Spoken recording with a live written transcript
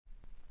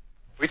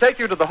we take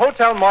you to the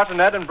Hotel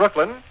Martinet in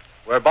Brooklyn,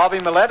 where Bobby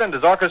Millett and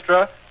his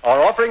orchestra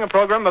are offering a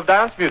program of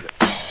dance music.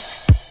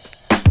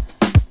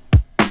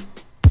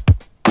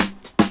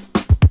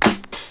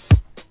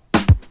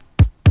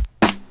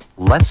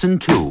 Lesson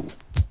 2.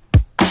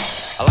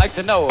 I'd like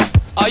to know,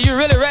 are you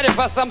really ready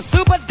for some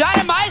super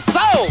dynamite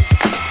soul?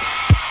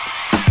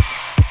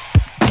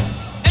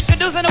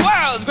 Introducing the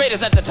world's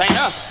greatest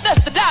entertainer,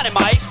 Mr.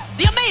 Dynamite,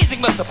 the amazing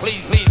Mr.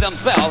 Please Please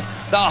himself,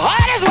 the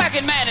hardest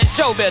working man in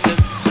show business.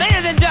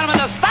 Ladies and gentlemen,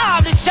 the star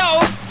of the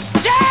show,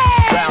 Jay!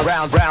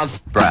 Brown.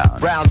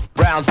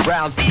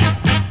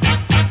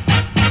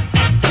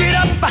 Get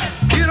up,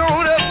 get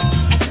on up,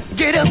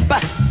 get up,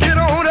 get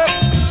on up,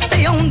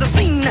 stay on the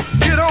scene,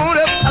 get on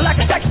up, like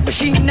a sex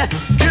machine,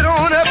 get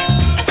on up,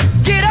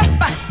 get up,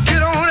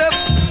 get on up,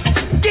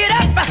 get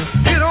up,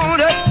 get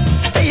on up,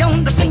 stay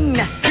on the scene,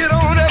 get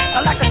on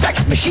up, like a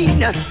sex machine,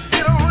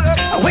 get on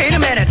up. Wait a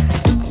minute.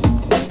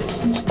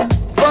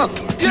 Funk,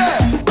 yeah,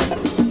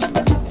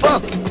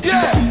 funk,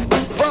 yeah,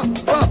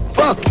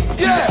 funk,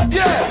 yeah,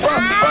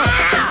 funk.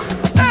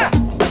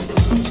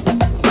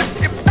 Put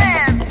your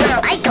pants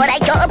up. I thought I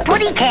got a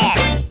pretty cat.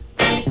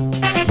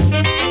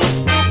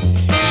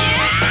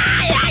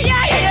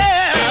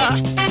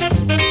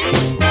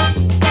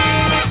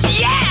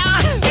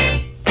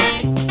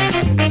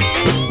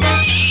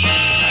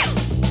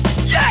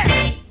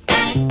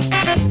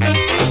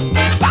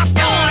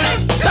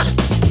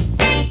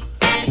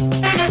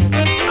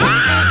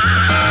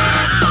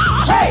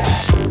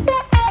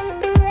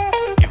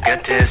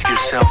 Ask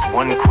yourself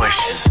one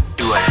question.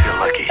 Do I feel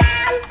lucky?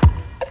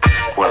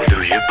 Well,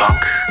 do you,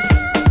 punk?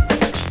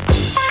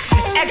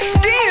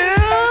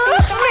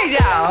 Excuse me,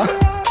 y'all.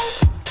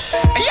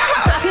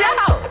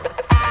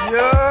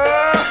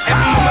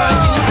 Mama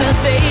used to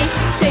say,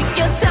 take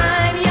your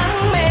time, young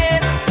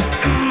man.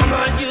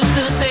 Mama used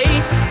to say,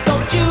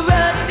 don't you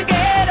rush to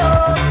get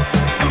old.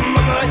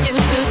 Mama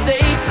used to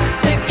say,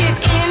 take it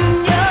in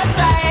your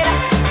stride.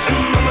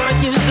 Mama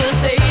used to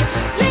say,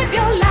 live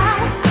your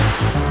life.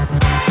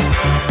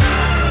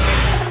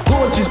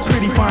 Gorgeous,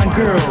 pretty, fine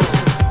girls,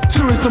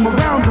 tourists from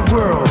around the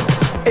world,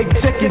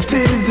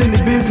 executives in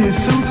the business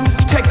suits,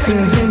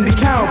 Texans in the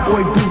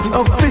cowboy boots,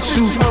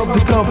 officials of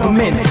the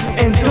government,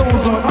 and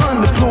those on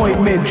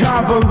unemployment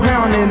drive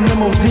around in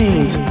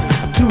limousines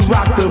to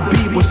rock the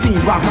beat. We'll see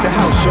rock the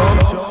house,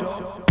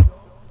 y'all.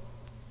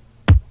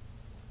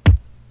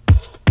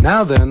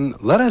 Now then,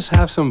 let us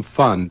have some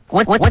fun.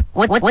 What's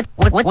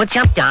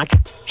up, Doc?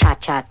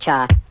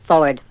 Cha-cha-cha,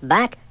 forward,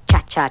 back,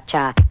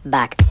 cha-cha-cha,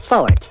 back,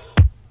 forward.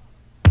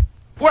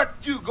 What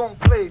you gonna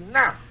play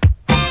now?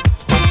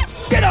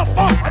 Get up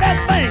off of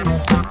that thing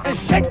and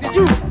shake it,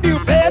 you feel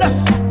better.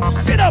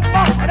 Get up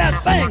off of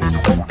that thing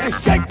and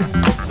shake it.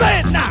 Say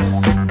it now.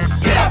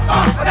 Get up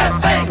off of that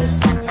thing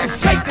and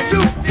shake it,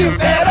 you feel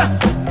better.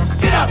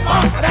 Get up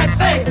off of that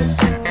thing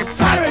and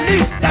try to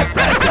release that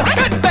pressure.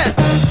 Good man.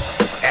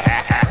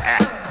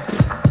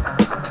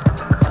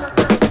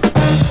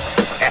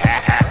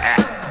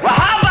 Well,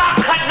 how about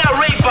cutting a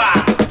reaper?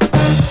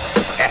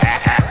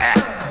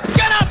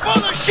 Get up on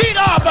the sheet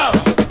arbor.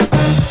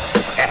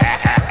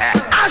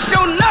 I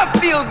sure enough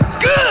feel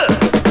good.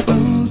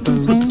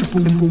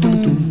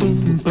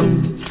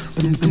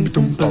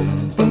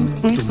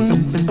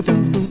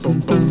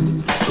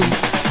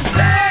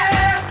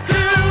 Dance to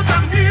the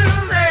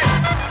music.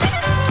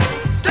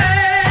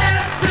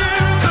 Dance to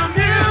the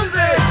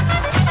music.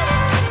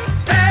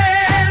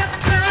 Dance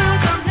to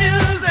the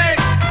music.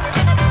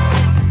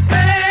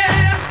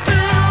 Dance to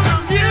the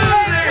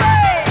music.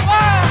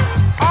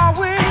 All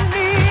we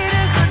need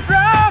is a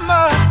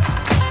drummer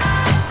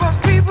for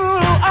people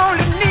who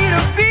only need a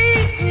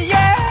beat,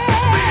 yeah.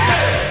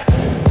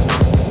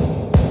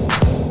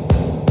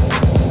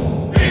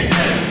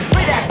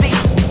 Play that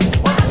beat.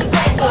 What's the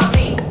play for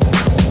me?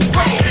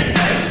 Play it.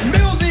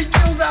 Music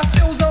kills us,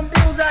 kills on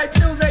music,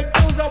 music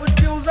kills our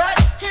music.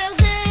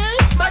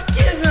 But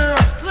isn't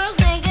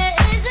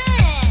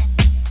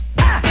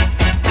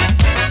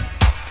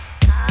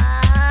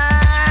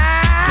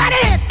I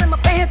dance in my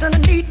pants and I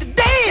need to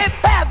dance. Can't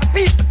pass a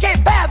piece,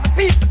 can't pass a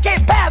piece,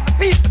 can't pass a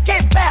piece,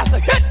 can't pass a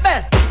hit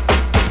man.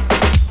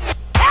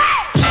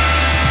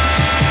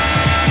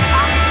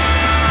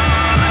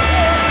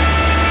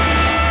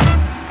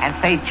 And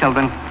say,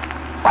 children,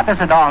 what does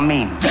it all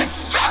mean? This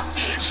stuff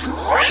is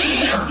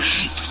real.